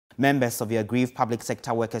Members of the aggrieved Public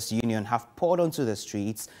Sector Workers Union have poured onto the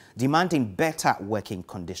streets, demanding better working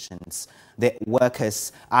conditions. The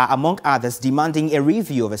workers are, among others, demanding a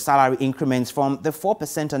review of the salary increments from the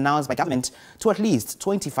 4% announced by government to at least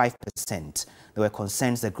 25%. There were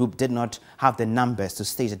concerns the group did not have the numbers to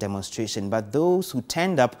stage a demonstration, but those who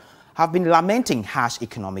turned up have been lamenting harsh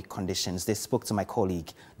economic conditions. They spoke to my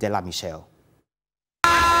colleague, Della Michelle.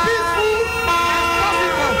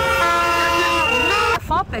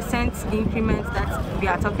 4% increment that we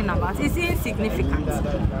are talking about is insignificant.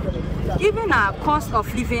 Even our cost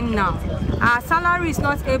of living now, our salary is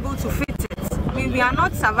not able to fit it. We are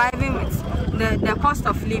not surviving with the cost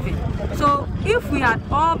of living. So if we had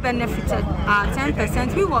all benefited our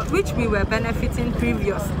 10%, which we were benefiting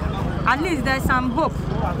previously, at least there's some hope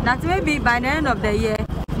that maybe by the end of the year,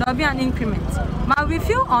 there'll be an increment. But we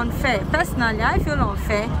feel unfair. Personally, I feel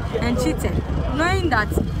unfair and cheated, knowing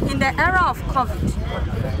that in the era of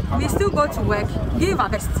COVID, we still go to work, give our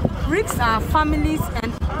best, risk our families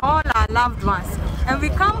and all our loved ones, and we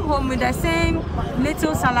come home with the same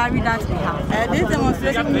little salary that we have. This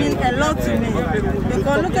demonstration means a lot to me,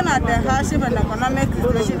 because looking at the hardship and economic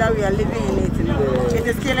situation that we are living in it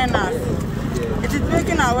is killing us. It is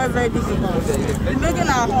making our work very difficult. It's making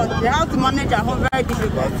our home, how to manage our home very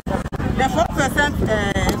difficult. The 4%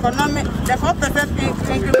 economic, the 4%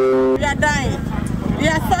 increment, we are dying. We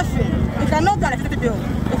are suffering. We cannot get electricity bill.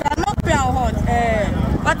 We cannot pay our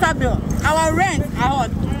water bill. Our rent,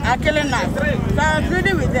 are killing us. So I'm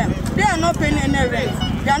pleading with them. They are not paying any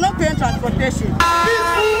rent. They are not paying transportation.